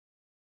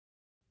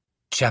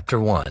Chapter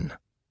 1.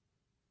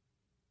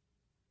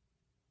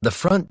 The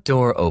front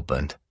door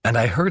opened, and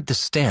I heard the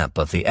stamp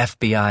of the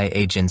FBI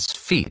agent's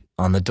feet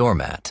on the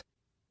doormat.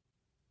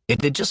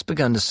 It had just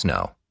begun to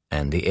snow,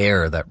 and the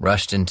air that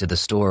rushed into the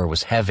store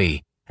was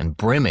heavy and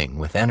brimming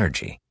with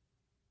energy.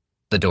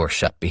 The door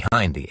shut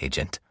behind the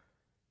agent.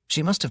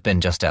 She must have been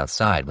just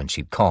outside when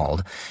she'd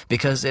called,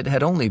 because it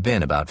had only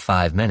been about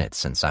 5 minutes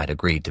since I'd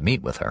agreed to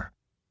meet with her.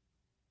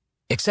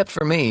 Except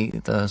for me,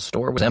 the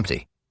store was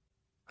empty.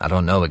 I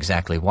don't know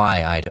exactly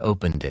why I'd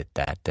opened it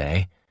that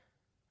day.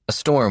 A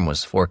storm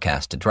was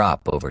forecast to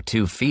drop over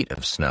 2 feet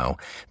of snow,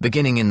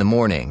 beginning in the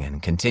morning and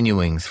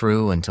continuing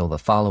through until the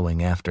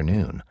following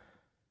afternoon.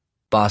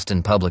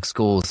 Boston Public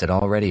Schools had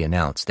already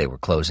announced they were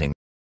closing